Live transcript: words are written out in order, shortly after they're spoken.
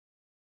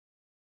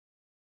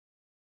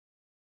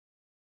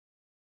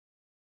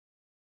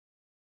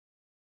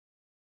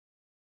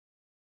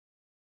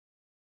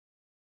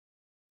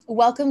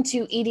Welcome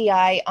to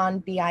EDI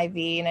on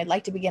BIV, and I'd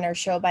like to begin our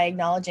show by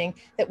acknowledging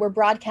that we're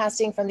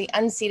broadcasting from the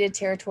unceded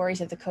territories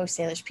of the Coast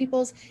Salish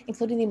peoples,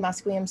 including the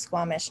Musqueam,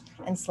 Squamish,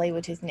 and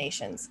Tsleil-Waututh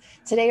nations.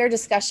 Today, our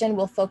discussion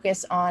will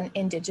focus on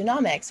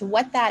Indigenomics,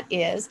 what that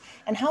is,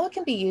 and how it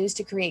can be used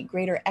to create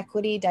greater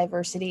equity,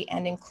 diversity,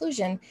 and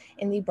inclusion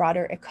in the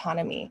broader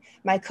economy.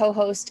 My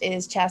co-host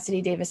is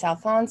Chastity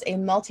Davis-Alphonse, a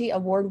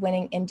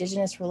multi-award-winning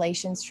Indigenous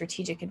Relations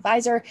Strategic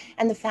Advisor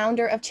and the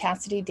founder of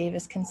Chastity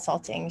Davis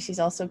Consulting. She's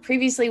also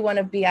previously one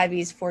of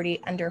BIV's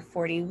 40 Under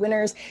 40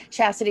 winners.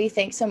 Chastity,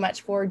 thanks so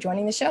much for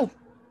joining the show.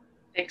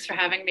 Thanks for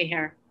having me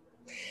here.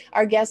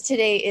 Our guest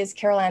today is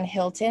Anne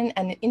Hilton,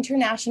 an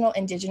international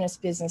Indigenous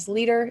business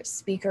leader,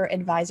 speaker,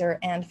 advisor,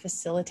 and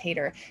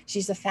facilitator.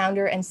 She's the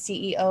founder and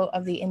CEO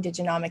of the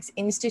Indigenomics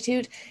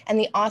Institute and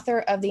the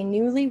author of the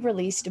newly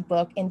released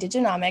book,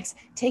 Indigenomics,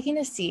 Taking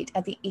a Seat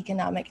at the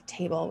Economic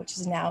Table, which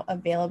is now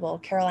available.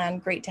 Anne,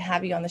 great to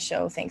have you on the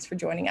show. Thanks for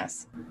joining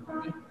us.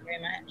 Thank you very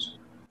much.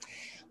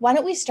 Why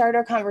don't we start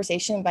our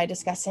conversation by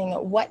discussing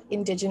what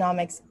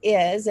Indigenomics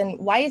is and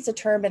why it's a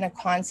term and a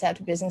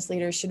concept business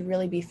leaders should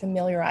really be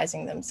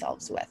familiarizing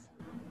themselves with?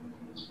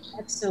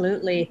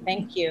 Absolutely,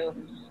 thank you.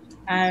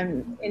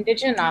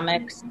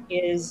 Indigenomics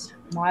is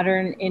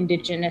modern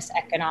Indigenous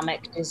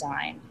economic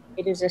design.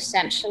 It is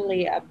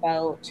essentially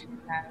about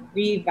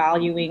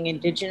revaluing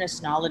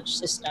Indigenous knowledge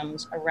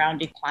systems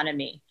around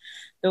economy.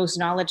 Those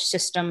knowledge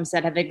systems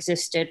that have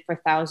existed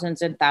for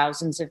thousands and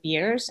thousands of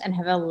years and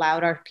have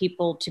allowed our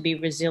people to be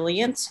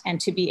resilient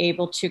and to be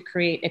able to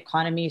create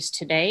economies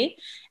today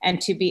and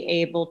to be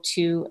able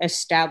to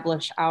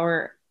establish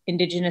our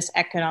Indigenous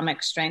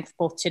economic strength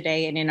both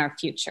today and in our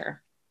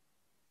future.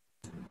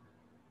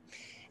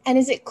 And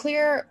is it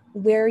clear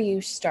where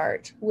you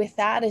start with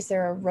that? Is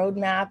there a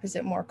roadmap? Is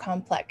it more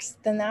complex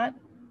than that?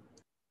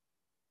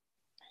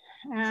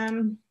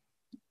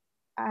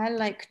 I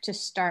like to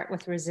start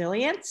with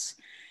resilience.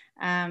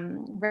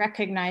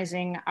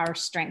 Recognizing our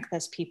strength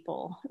as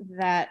people,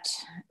 that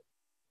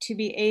to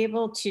be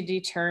able to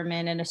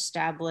determine and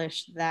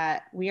establish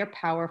that we are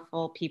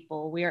powerful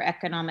people, we are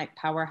economic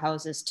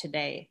powerhouses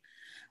today.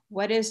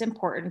 What is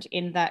important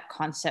in that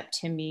concept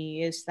to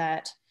me is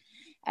that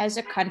as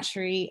a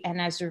country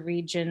and as a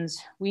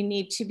regions, we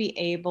need to be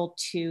able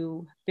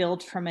to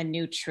build from a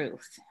new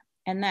truth.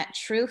 And that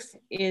truth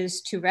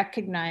is to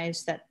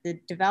recognize that the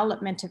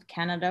development of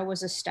Canada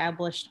was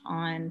established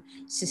on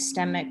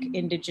systemic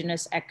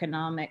Indigenous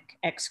economic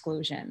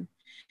exclusion.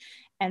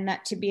 And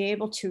that to be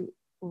able to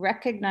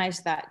recognize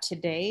that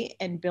today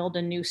and build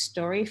a new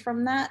story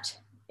from that,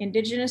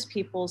 Indigenous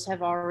peoples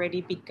have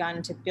already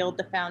begun to build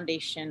the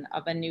foundation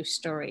of a new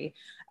story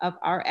of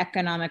our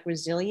economic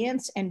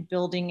resilience and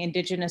building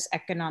Indigenous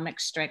economic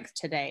strength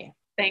today.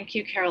 Thank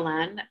you,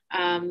 Anne.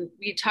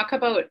 We talk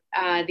about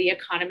the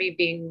economy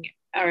being,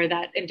 or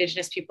that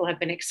Indigenous people have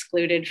been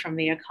excluded from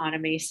the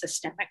economy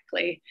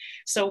systemically.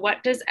 So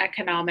what does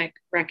economic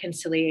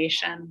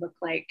reconciliation look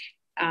like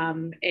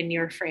in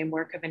your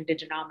framework of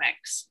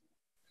Indigenomics?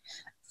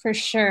 For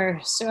sure.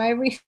 So I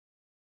refer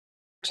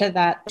to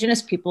that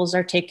Indigenous peoples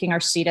are taking our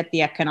seat at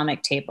the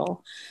economic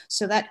table.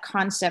 So that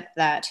concept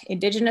that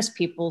Indigenous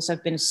peoples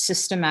have been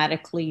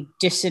systematically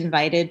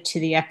disinvited to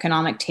the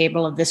economic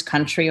table of this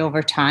country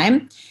over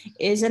time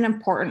is an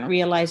important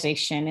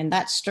realization. And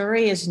that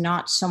story is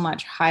not so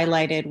much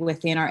highlighted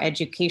within our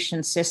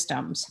education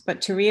systems,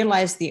 but to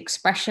realize the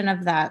expression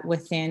of that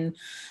within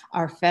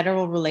our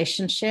federal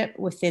relationship,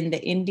 within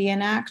the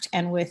Indian Act,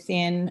 and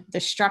within the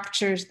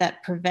structures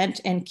that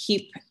prevent and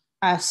keep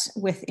us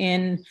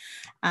within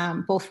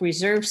both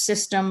reserve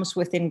systems,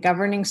 within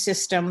governing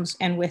systems,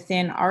 and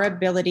within our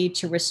ability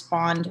to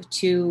respond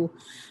to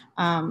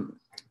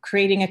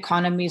creating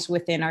economies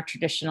within our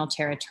traditional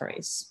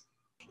territories.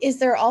 Is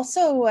there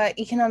also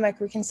economic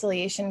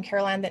reconciliation,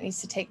 Anne, that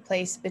needs to take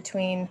place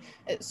between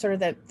sort of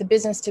the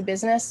business to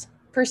business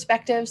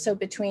perspective, so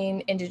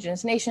between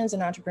Indigenous nations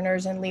and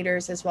entrepreneurs and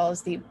leaders, as well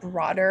as the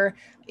broader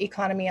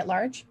economy at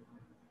large?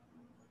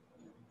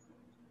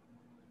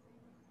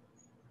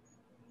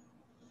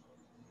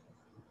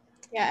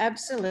 Yeah,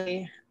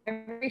 absolutely.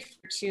 I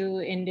refer to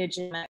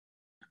Indigenous.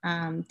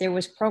 There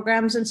was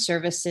programs and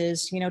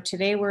services.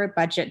 Today we're a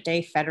budget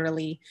day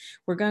federally.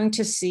 We're going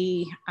to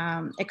see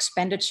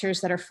expenditures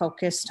that are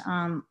focused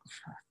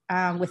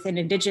with an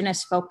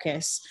Indigenous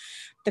focus.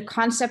 The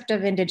concept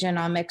of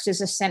Indigenomics is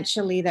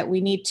essentially that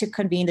we need to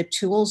convene the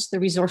tools, the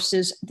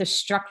resources, the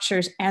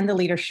structures, and the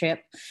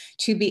leadership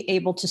to be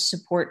able to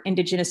support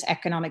Indigenous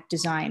economic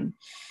design.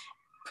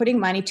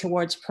 Putting money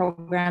towards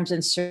programs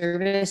and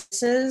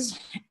services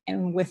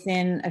and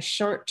within a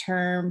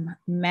short-term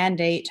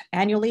mandate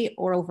annually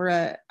or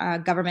over a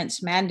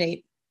government's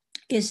mandate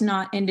is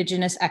not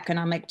Indigenous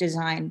economic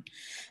design.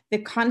 The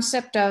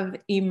concept of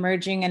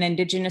emerging an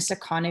Indigenous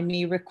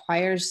economy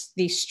requires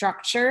the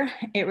structure,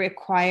 it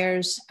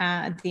requires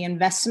the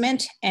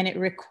investment, and it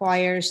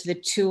requires the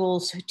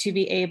tools to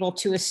be able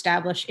to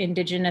establish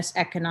Indigenous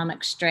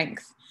economic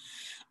strength.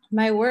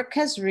 My work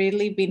has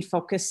really been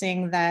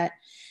focusing that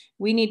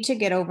We need to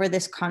get over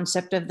this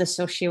concept of the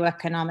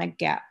socioeconomic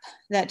gap,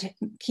 that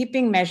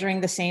keeping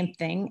measuring the same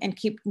thing and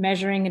keep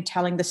measuring and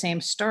telling the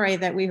same story,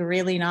 that we've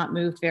really not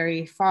moved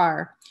very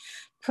far,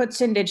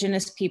 puts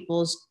Indigenous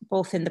peoples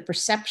both in the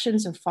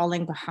perceptions of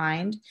falling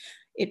behind.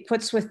 It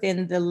puts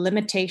within the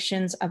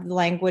limitations of the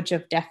language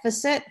of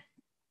deficit,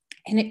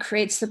 and it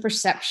creates the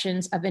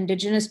perceptions of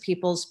Indigenous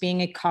peoples being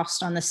a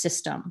cost on the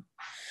system.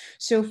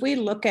 So if we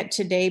look at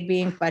today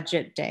being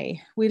budget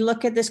day, we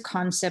look at this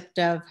concept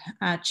of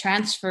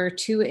transfer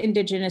to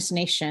Indigenous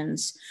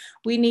nations,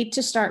 we need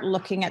to start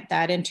looking at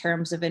that in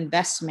terms of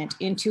investment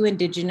into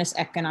Indigenous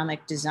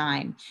economic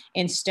design,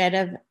 instead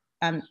of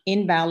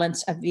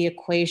imbalance of the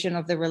equation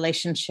of the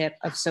relationship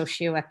of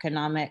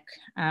socioeconomic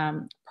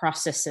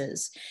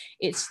processes.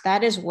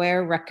 That is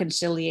where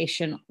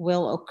reconciliation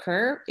will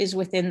occur, is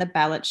within the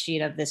balance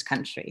sheet of this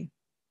country.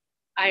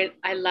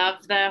 I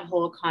love the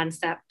whole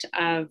concept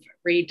of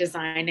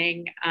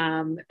redesigning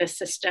the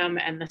system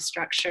and the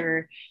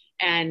structure,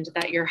 and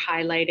that you're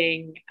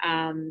highlighting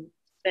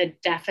the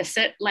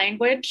deficit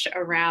language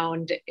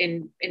around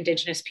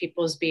Indigenous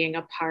peoples being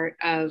a part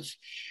of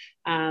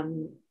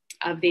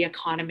the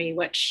economy,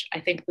 which I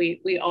think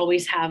we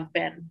always have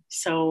been.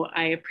 So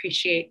I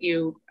appreciate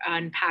you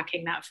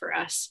unpacking that for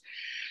us.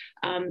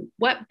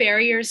 What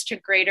barriers to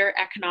greater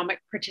economic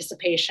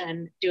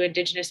participation do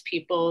Indigenous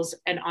peoples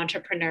and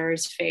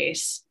entrepreneurs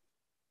face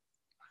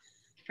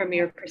from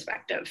your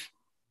perspective?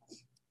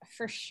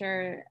 For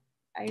sure.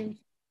 I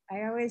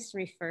always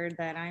refer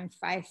that I'm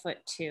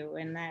 5'2",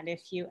 and that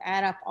if you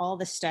add up all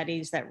the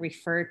studies that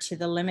refer to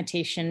the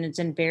limitations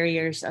and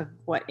barriers of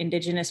what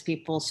Indigenous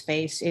peoples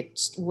face,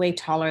 it's way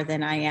taller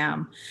than I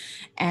am.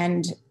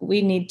 And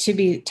we need to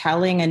be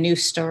telling a new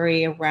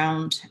story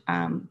around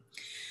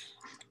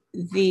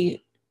the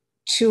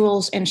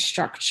tools and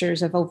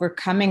structures of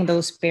overcoming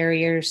those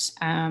barriers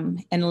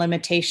and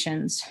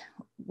limitations.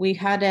 We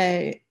had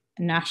a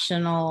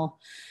national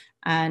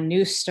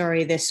news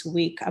story this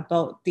week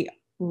about the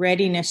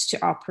readiness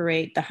to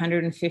operate the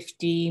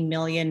 $150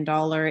 million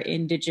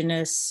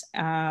Indigenous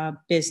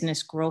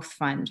Business Growth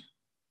Fund,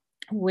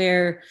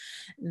 where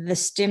the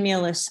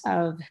stimulus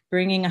of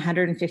bringing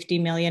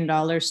 $150 million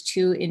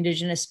to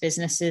Indigenous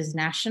businesses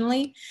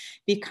nationally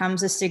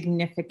becomes a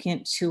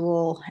significant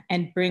tool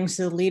and brings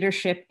the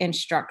leadership and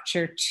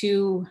structure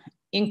to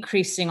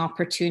increasing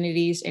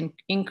opportunities and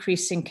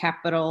increasing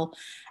capital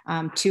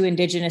to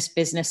Indigenous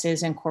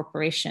businesses and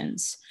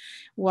corporations.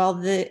 While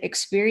the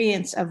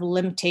experience of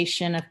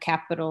limitation of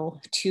capital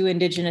to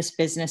Indigenous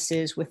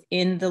businesses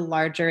within the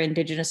larger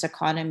Indigenous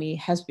economy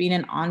has been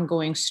an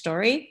ongoing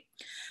story,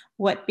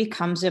 what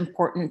becomes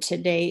important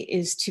today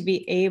is to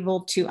be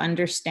able to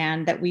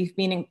understand that we've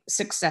been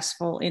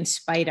successful in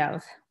spite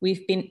of.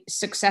 We've been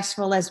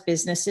successful as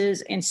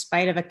businesses in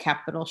spite of a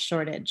capital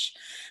shortage.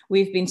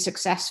 We've been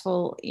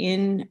successful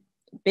in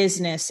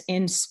business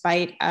in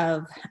spite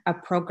of a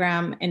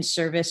program and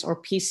service or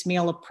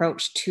piecemeal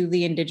approach to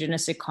the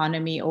Indigenous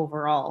economy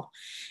overall.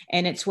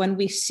 And it's when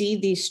we see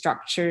these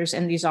structures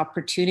and these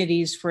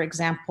opportunities, for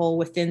example,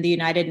 within the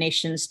United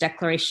Nations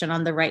Declaration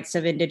on the Rights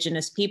of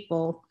Indigenous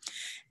People,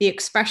 the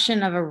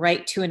expression of a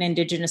right to an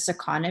Indigenous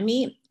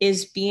economy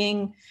is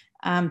being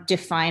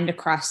defined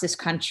across this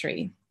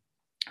country.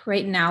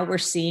 Right now, we're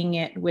seeing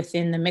it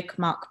within the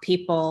Mi'kmaq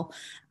people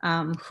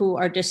who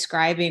are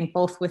describing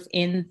both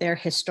within their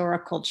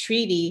historical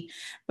treaty,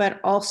 but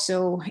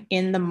also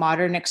in the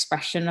modern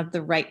expression of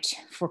the right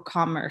for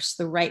commerce,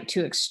 the right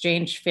to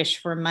exchange fish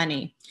for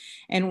money.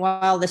 And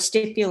while the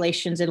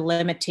stipulations and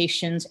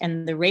limitations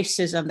and the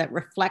racism that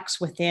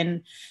reflects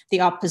within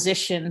the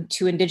opposition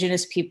to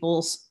Indigenous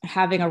peoples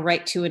having a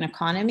right to an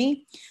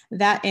economy,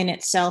 that in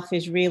itself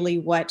is really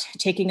what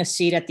taking a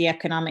seat at the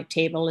economic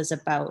table is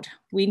about.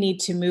 We need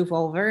to move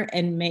over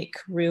and make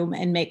room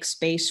and make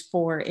space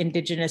for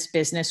Indigenous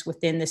business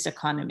within this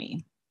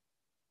economy.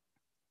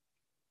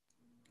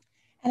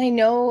 And I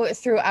know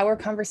through our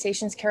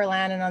conversations, Carol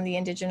Ann, and on the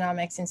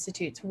Indigenomics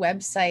Institute's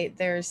website,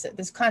 there's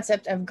this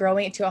concept of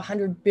growing it to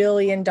 $100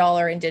 billion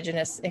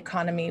Indigenous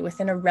economy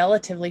within a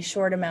relatively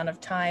short amount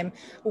of time.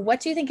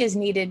 What do you think is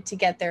needed to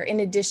get there, in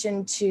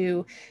addition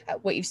to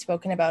what you've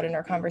spoken about in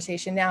our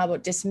conversation now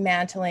about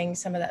dismantling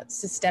some of that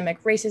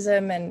systemic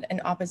racism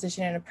and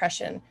opposition and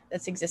oppression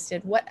that's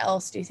existed? What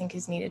else do you think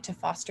is needed to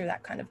foster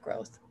that kind of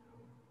growth?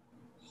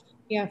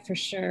 Yeah, for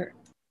sure.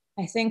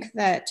 I think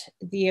that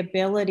the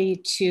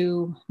ability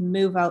to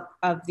move out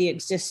of the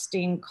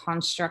existing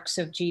constructs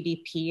of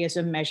GDP as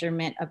a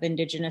measurement of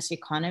Indigenous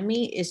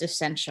economy is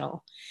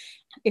essential.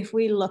 If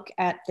we look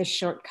at the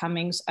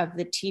shortcomings of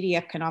the TD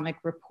Economic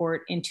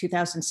Report in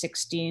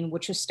 2016,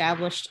 which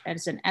established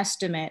as an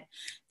estimate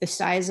the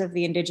size of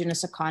the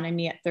Indigenous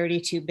economy at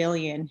 32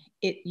 billion,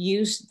 it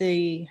used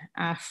the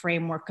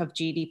framework of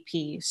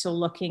GDP. So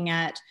looking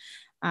at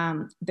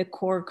the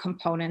core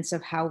components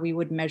of how we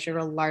would measure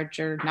a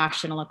larger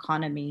national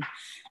economy.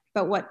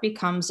 But what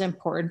becomes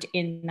important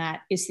in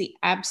that is the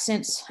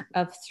absence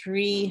of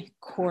three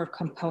core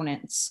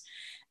components.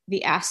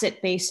 The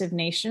asset base of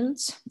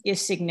nations is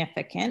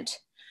significant.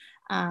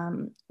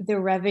 the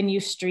revenue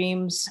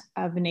streams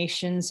of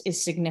nations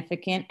is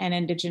significant and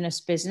Indigenous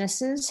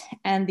businesses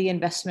and the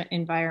investment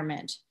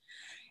environment.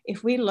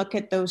 If we look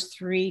at those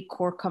three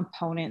core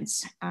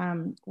components,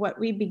 what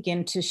we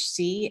begin to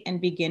see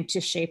and begin to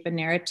shape a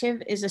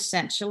narrative is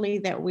essentially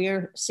that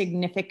we're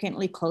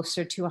significantly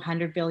closer to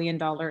 $100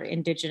 billion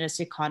Indigenous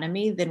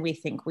economy than we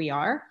think we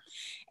are.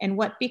 And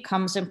what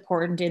becomes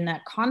important in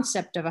that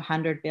concept of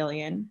 100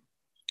 billion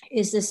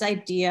is this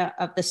idea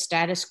of the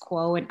status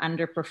quo and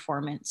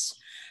underperformance.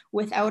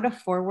 Without a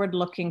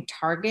forward-looking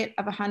target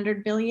of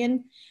 100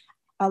 billion,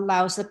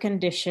 allows the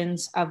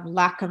conditions of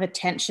lack of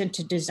attention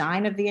to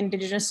design of the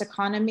Indigenous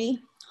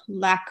economy,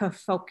 lack of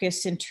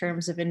focus in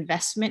terms of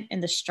investment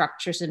in the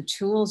structures and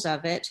tools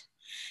of it,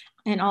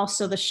 and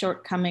also the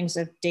shortcomings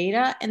of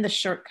data and the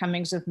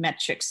shortcomings of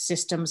metric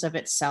systems of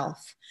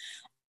itself.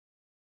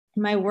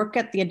 My work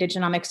at the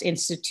Indigenomics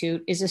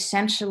Institute is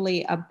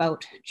essentially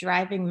about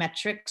driving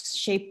metrics,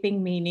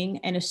 shaping meaning,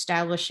 and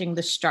establishing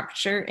the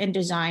structure and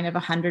design of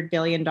a $100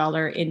 billion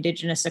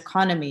Indigenous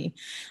economy.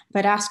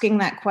 But asking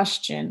that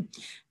question,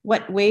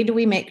 what way do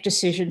we make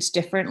decisions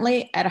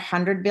differently at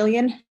 100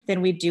 billion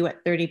than we do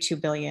at 32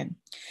 billion?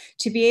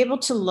 To be able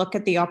to look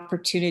at the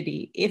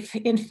opportunity, if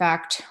in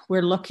fact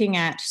we're looking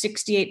at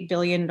 $68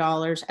 billion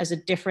as a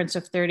difference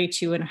of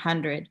 32 and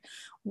 100,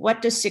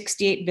 what does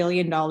 $68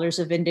 billion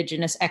of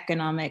Indigenous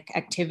economic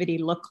activity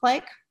look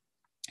like?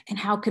 And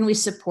how can we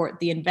support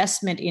the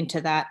investment into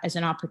that as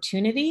an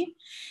opportunity?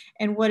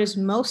 And what is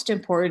most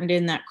important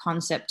in that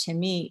concept to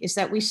me is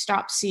that we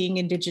stop seeing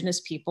Indigenous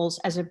peoples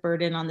as a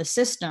burden on the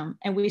system,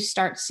 and we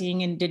start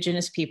seeing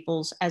Indigenous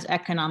peoples as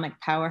economic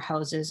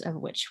powerhouses, of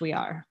which we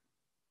are.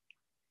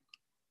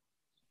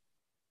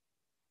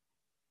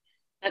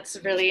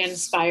 That's really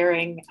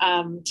inspiring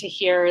to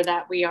hear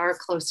that we are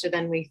closer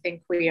than we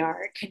think we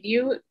are. Can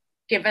you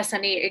give us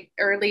any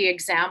early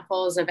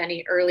examples of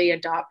any early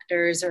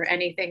adopters or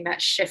anything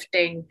that's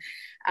shifting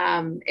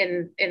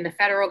in the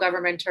federal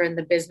government or in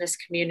the business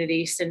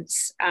community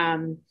since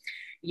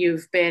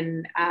you've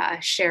been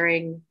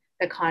sharing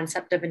the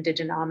concept of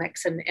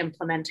Indigenomics and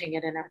implementing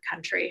it in our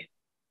country?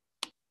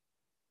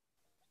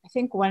 I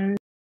think one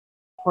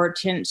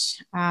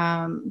important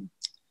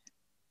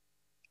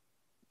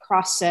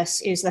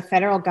process is the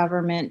federal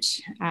government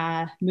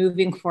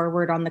moving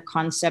forward on the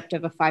concept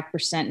of a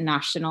 5%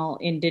 national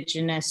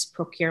Indigenous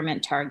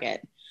procurement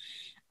target.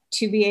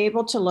 To be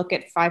able to look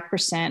at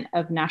 5%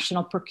 of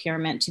national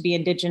procurement to be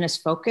Indigenous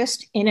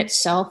focused in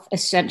itself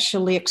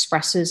essentially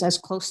expresses as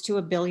close to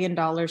 $1 billion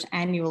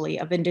annually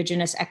of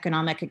Indigenous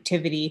economic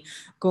activity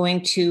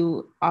going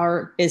to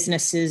our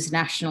businesses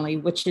nationally,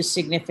 which is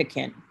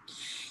significant.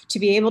 To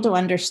be able to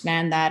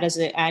understand that as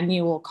an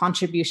annual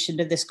contribution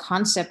to this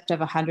concept of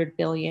 100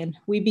 billion,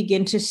 we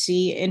begin to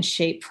see and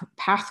shape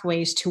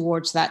pathways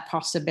towards that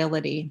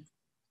possibility.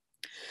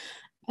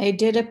 I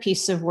did a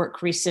piece of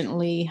work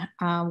recently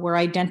where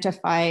I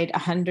identified a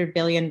 $100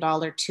 billion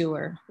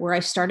tour, where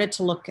I started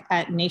to look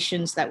at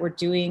nations that were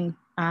doing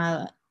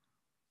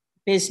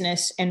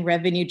business and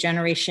revenue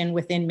generation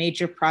within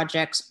major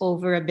projects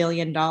over $1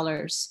 billion.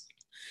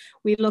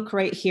 We look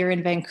right here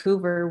in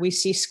Vancouver, we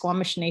see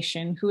Squamish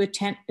Nation, who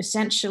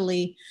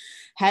essentially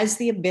has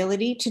the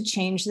ability to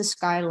change the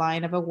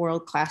skyline of a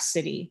world-class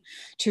city,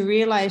 to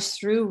realize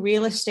through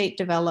real estate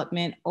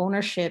development,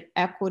 ownership,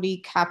 equity,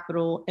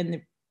 capital,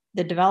 and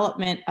the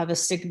development of a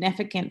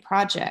significant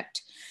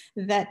project,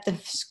 that the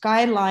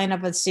skyline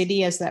of a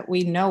city as that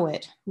we know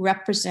it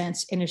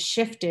represents and is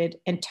shifted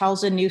and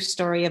tells a new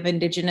story of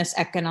Indigenous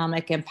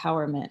economic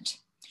empowerment.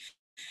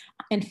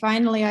 And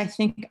finally, I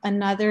think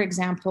another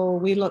example,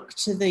 we look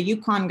to the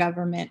Yukon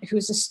government,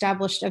 who's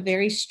established a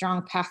very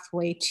strong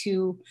pathway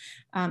to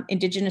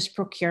Indigenous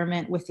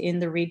procurement within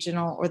the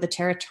regional or the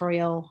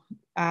territorial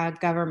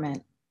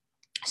government.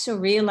 So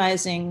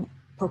realizing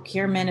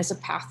procurement as a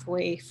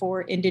pathway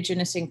for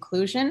Indigenous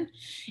inclusion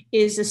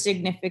is a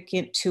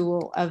significant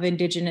tool of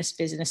Indigenous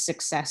business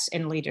success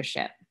and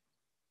leadership.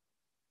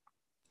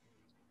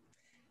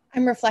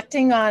 I'm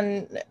reflecting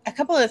on a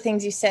couple of the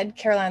things you said,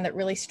 Caroline, that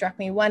really struck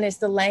me. One is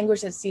the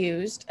language that's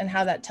used and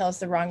how that tells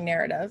the wrong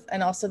narrative,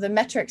 and also the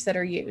metrics that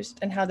are used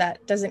and how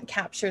that doesn't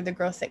capture the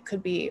growth that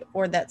could be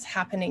or that's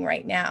happening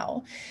right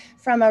now.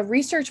 From a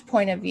research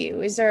point of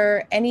view, is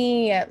there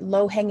any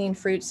low-hanging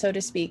fruit, so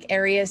to speak,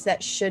 areas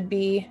that should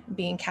be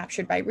being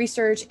captured by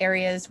research,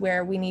 areas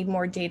where we need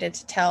more data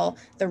to tell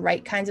the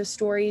right kinds of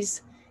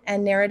stories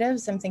and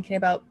narratives? I'm thinking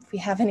about if we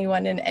have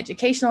anyone in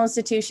educational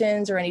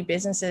institutions or any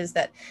businesses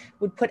that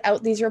would put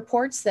out these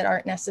reports that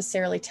aren't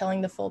necessarily telling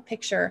the full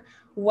picture,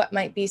 what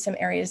might be some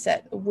areas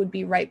that would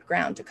be ripe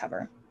ground to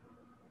cover?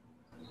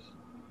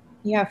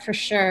 Yeah, for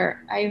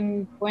sure.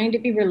 I'm going to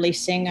be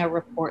releasing a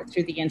report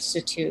through the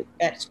Institute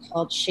that's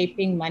called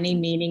Shaping Money,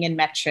 Meaning, and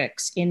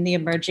Metrics in the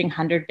Emerging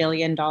 $100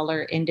 Billion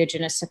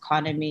Indigenous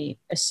Economy,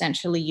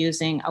 essentially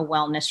using a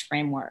wellness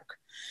framework.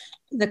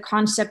 the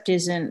concept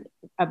isn't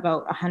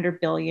about 100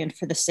 billion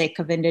for the sake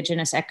of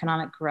Indigenous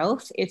economic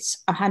growth.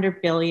 It's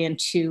 100 billion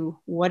to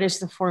what is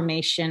the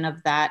formation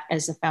of that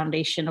as a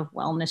foundation of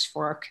wellness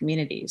for our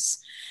communities.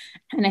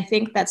 And I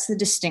think that's the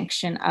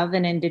distinction of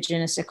an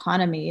Indigenous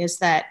economy, is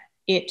that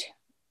it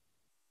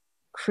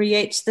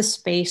creates the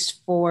space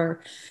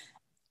for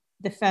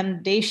the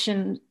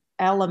foundation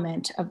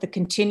element of the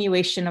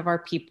continuation of our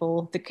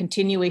people, the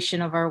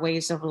continuation of our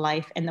ways of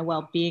life, and the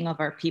well-being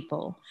of our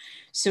people.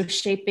 So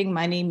shaping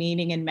money,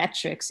 meaning, and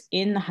metrics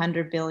in the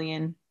 100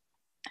 billion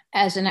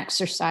as an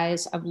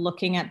exercise of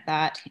looking at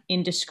that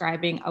in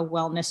describing a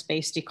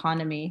wellness-based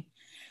economy.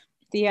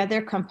 The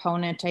other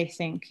component, I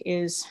think,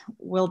 is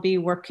we'll be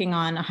working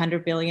on a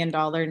 $100 billion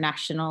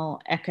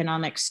national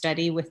economic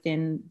study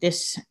within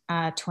this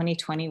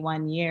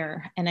 2021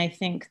 year. And I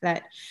think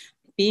that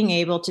being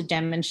able to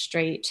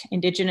demonstrate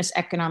Indigenous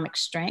economic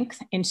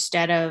strength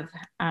instead of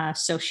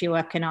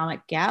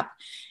socioeconomic gap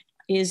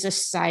is a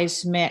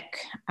seismic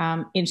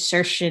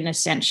insertion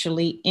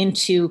essentially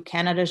into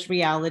Canada's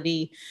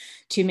reality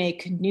to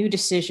make new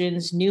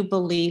decisions, new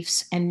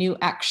beliefs, and new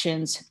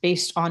actions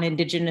based on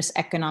Indigenous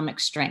economic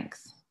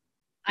strength.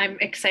 I'm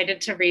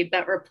excited to read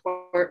that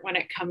report when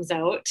it comes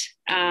out,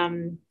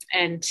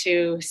 and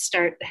to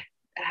start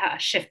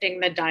shifting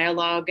the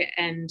dialogue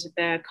and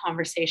the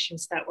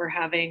conversations that we're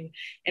having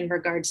in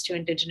regards to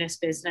Indigenous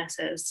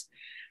businesses.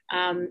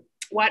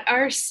 What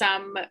are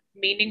some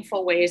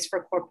meaningful ways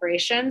for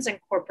corporations and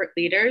corporate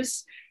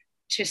leaders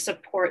to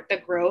support the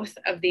growth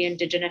of the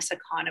Indigenous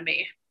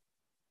economy?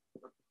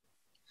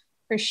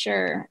 For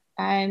sure.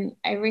 I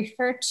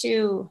refer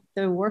to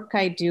the work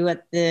I do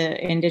at the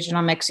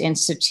Indigenomics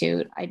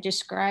Institute. I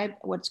describe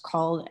what's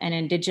called an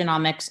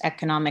Indigenomics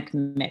economic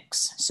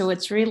mix. So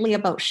it's really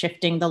about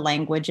shifting the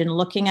language and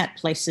looking at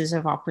places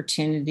of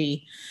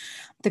opportunity.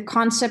 The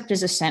concept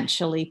is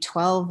essentially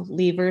 12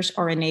 levers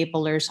or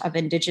enablers of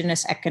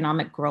Indigenous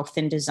economic growth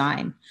and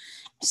design.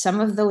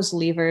 Some of those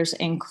levers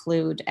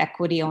include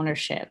equity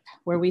ownership,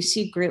 where we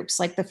see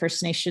groups like the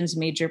First Nations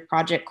Major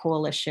Project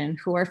Coalition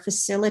who are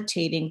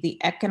facilitating the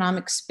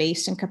economic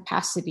space and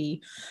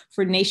capacity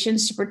for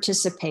nations to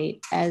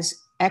participate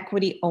as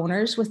equity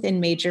owners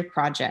within major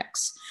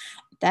projects.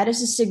 That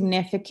is a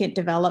significant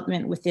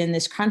development within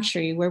this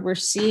country, where we're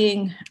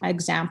seeing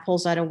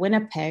examples out of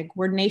Winnipeg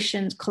where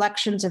nations,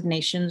 collections of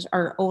nations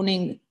are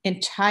owning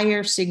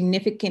entire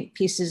significant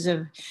pieces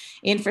of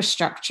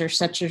infrastructure,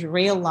 such as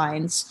rail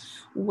lines,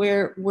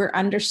 where we're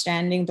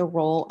understanding the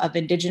role of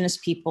Indigenous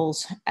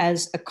peoples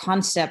as a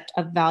concept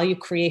of value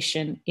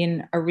creation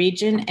in a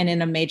region and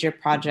in a major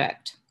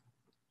project.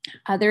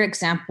 Other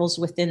examples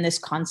within this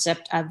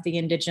concept of the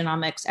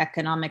Indigenomics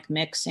economic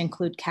mix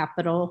include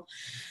capital,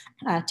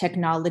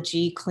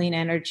 technology, clean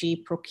energy,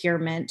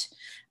 procurement,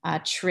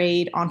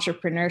 trade,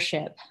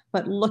 entrepreneurship,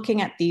 but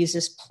looking at these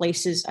as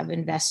places of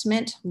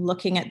investment,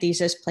 looking at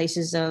these as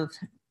places of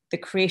the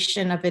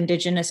creation of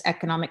Indigenous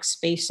economic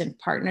space and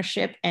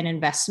partnership and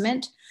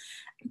investment.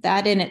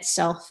 That in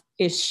itself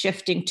is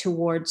shifting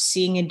towards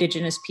seeing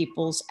Indigenous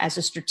peoples as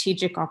a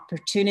strategic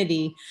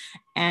opportunity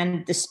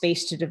and the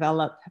space to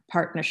develop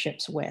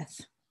partnerships with.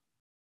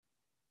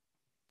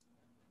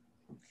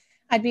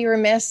 I'd be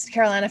remiss,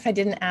 Caroline, if I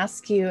didn't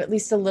ask you at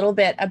least a little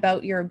bit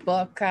about your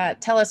book.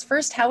 Tell us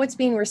first how it's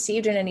being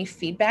received and any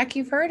feedback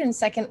you've heard, and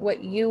second,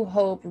 what you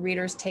hope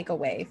readers take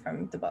away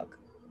from the book.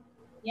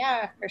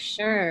 Yeah, for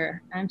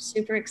sure. I'm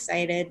super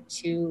excited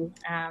to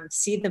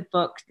see the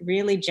book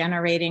really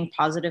generating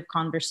positive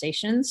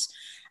conversations.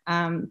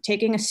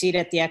 Taking a seat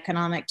at the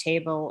economic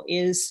table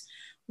is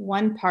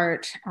one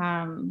part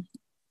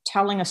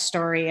telling a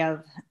story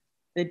of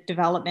the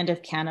development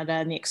of Canada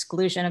and the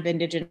exclusion of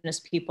Indigenous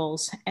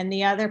peoples. And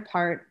the other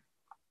part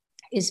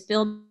is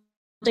building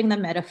the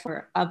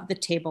metaphor of the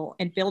table,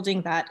 and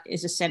building that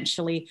is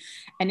essentially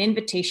an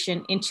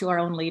invitation into our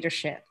own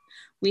leadership.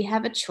 We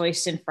have a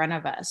choice in front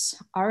of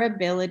us. Our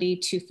ability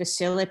to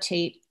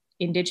facilitate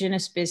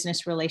Indigenous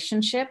business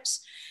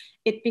relationships,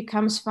 it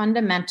becomes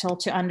fundamental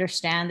to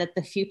understand that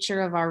the future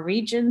of our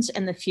regions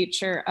and the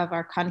future of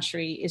our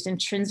country is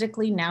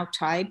intrinsically now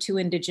tied to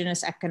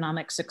Indigenous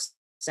economic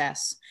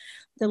success.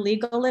 The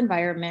legal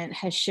environment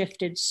has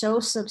shifted so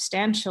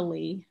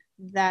substantially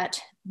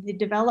that the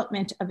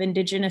development of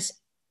Indigenous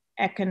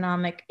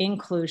economic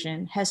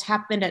inclusion has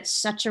happened at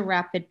such a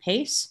rapid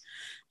pace.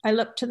 I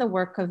look to the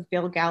work of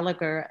Bill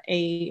Gallagher,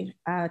 a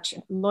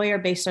lawyer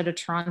based out of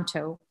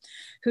Toronto,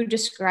 who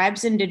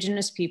describes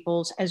Indigenous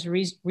peoples as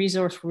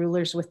resource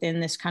rulers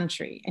within this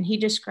country. And he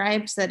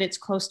describes that it's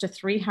close to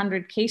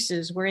 300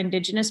 cases where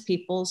Indigenous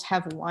peoples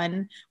have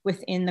won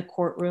within the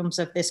courtrooms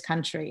of this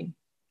country.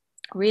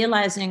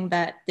 Realizing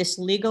that this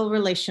legal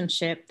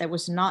relationship that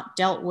was not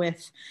dealt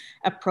with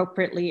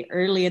appropriately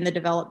early in the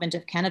development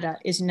of Canada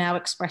is now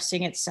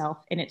expressing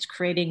itself, and it's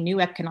creating new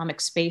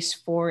economic space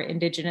for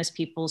Indigenous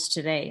peoples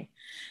today.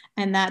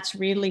 And that's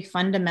really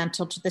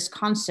fundamental to this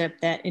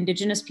concept that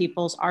Indigenous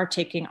peoples are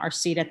taking our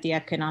seat at the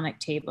economic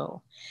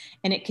table.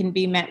 And it can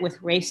be met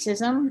with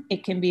racism,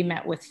 it can be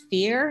met with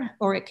fear,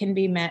 or it can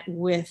be met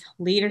with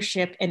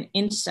leadership and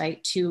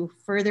insight to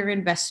further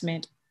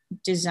investment,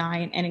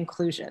 design, and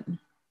inclusion.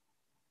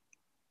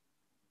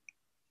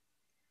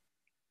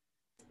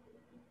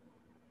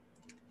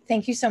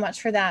 Thank you so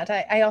much for that.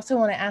 I also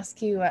want to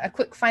ask you a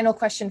quick final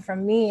question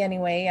from me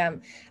anyway,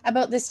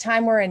 about this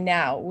time we're in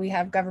now. We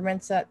have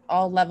governments at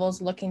all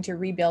levels looking to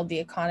rebuild the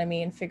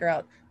economy and figure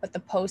out what the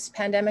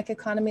post-pandemic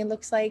economy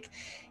looks like.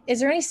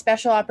 Is there any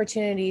special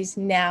opportunities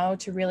now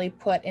to really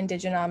put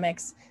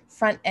Indigenomics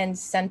front and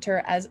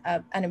center as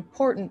an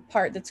important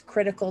part that's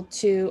critical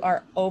to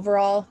our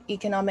overall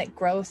economic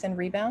growth and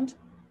rebound?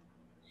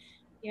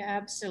 Yeah,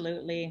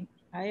 absolutely.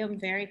 I am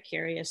very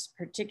curious,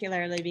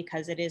 particularly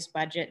because it is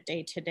budget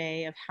day to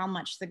day, of how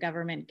much the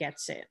government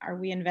gets it. Are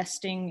we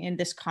investing in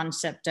this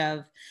concept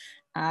of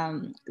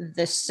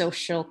the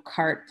social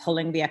cart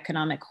pulling the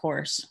economic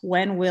horse?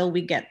 When will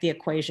we get the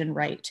equation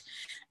right?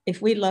 If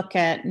we look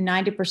at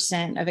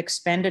 90% of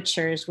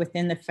expenditures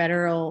within the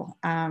federal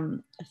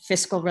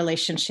fiscal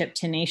relationship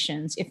to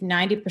nations, if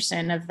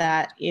 90% of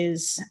that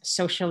is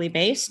socially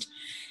based,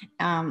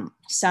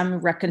 some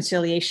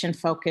reconciliation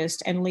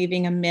focused, and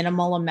leaving a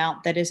minimal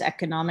amount that is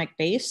economic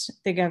based,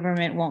 the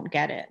government won't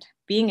get it.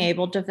 Being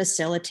able to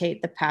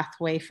facilitate the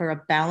pathway for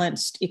a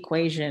balanced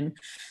equation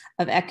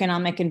of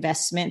economic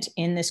investment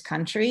in this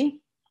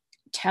country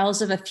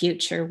tells of a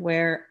future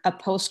where a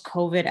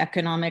post-COVID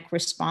economic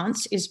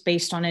response is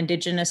based on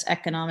Indigenous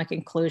economic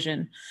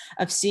inclusion,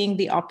 of seeing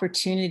the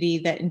opportunity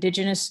that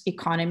Indigenous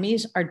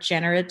economies are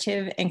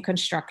generative and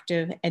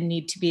constructive and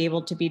need to be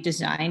able to be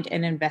designed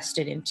and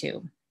invested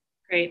into.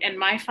 Great. And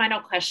my final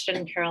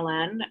question,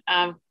 Carol-Anne,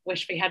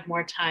 wish we had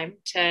more time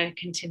to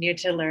continue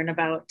to learn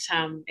about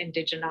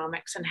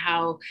Indigenomics and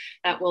how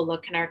that will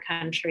look in our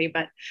country.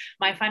 But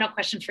my final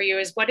question for you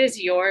is, what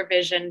is your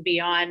vision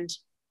beyond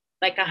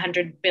like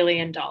 $100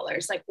 billion?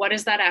 Like, what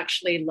does that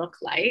actually look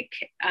like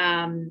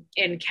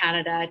in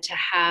Canada to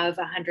have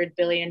a $100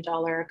 billion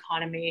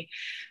economy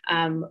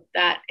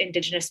that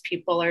Indigenous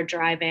people are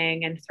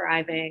driving and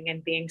thriving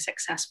and being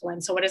successful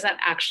in? So what does that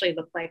actually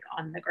look like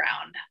on the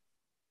ground?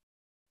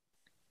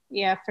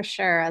 Yeah, for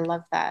sure. I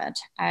love that.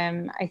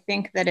 I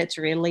think that it's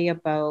really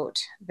about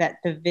that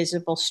the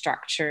visible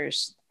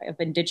structures of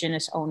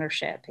Indigenous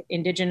ownership,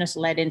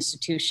 Indigenous-led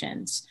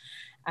institutions,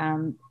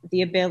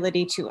 the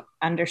ability to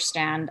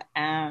understand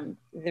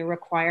the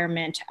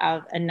requirement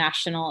of a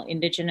national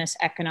Indigenous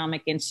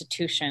economic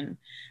institution,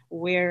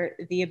 where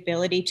the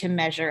ability to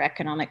measure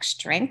economic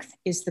strength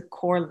is the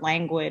core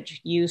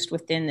language used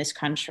within this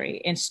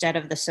country instead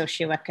of the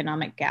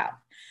socioeconomic gap.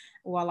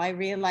 While I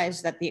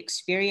realize that the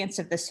experience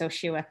of the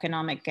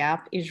socioeconomic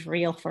gap is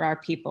real for our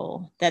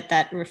people,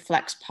 that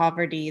reflects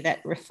poverty,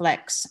 that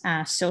reflects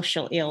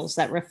social ills,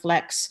 that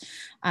reflects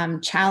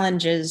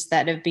challenges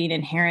that have been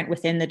inherent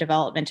within the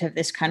development of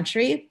this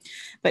country,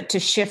 but to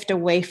shift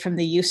away from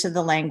the use of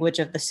the language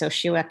of the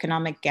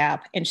socioeconomic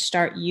gap and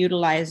start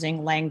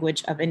utilizing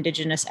language of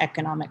Indigenous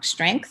economic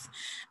strength.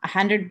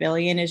 100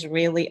 billion is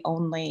really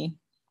only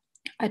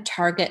a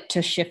target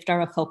to shift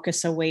our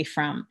focus away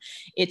from.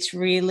 It's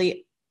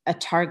really a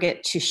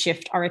target to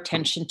shift our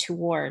attention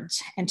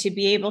towards, and to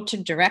be able to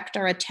direct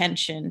our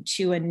attention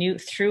to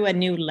through a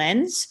new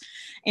lens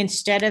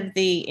instead of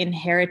the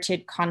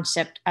inherited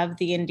concept of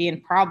the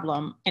Indian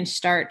problem, and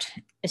start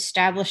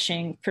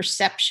establishing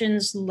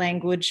perceptions,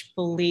 language,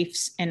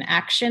 beliefs, and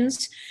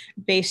actions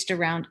based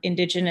around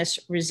Indigenous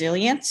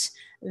resilience.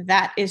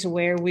 That is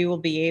where we will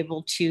be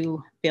able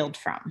to build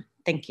from.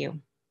 Thank you.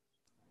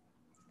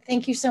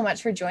 Thank you so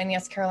much for joining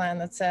us, Carol-Anne.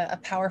 That's a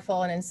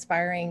powerful and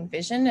inspiring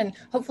vision. And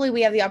hopefully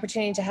we have the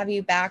opportunity to have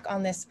you back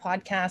on this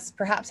podcast,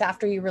 perhaps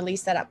after you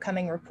release that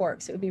upcoming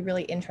report. So it would be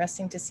really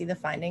interesting to see the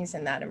findings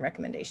in that and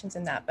recommendations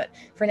in that. But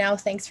for now,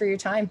 thanks for your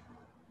time.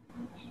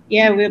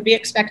 Yeah, we'll be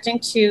expecting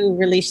to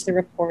release the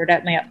report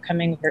at my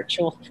upcoming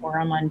virtual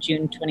forum on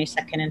June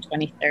 22nd and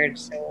 23rd.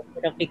 So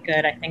it'll be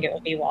good. I think it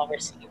will be well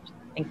received.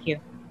 Thank you.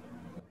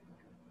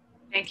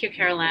 Thank you,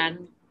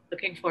 Carol-Anne.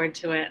 Looking forward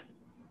to it.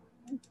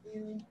 Thank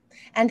you.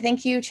 And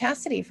thank you,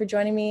 Chastity, for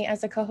joining me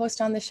as a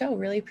co-host on the show.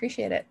 Really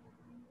appreciate it.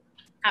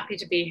 Happy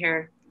to be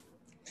here.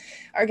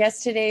 Our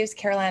guest today is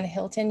Anne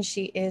Hilton.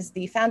 She is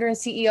the founder and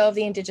CEO of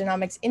the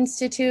Indigenomics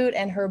Institute,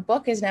 and her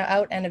book is now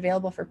out and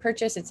available for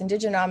purchase. It's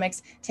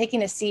Indigenomics,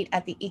 Taking a Seat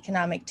at the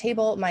Economic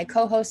Table. My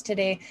co-host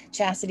today,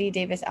 Chastity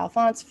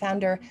Davis-Alphonse,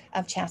 founder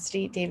of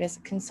Chastity Davis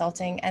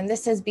Consulting. And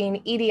this has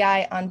been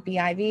EDI on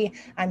BIV.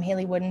 I'm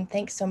Hayley Woodin.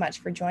 Thanks so much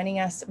for joining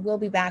us. We'll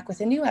be back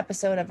with a new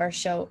episode of our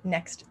show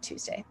next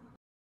Tuesday.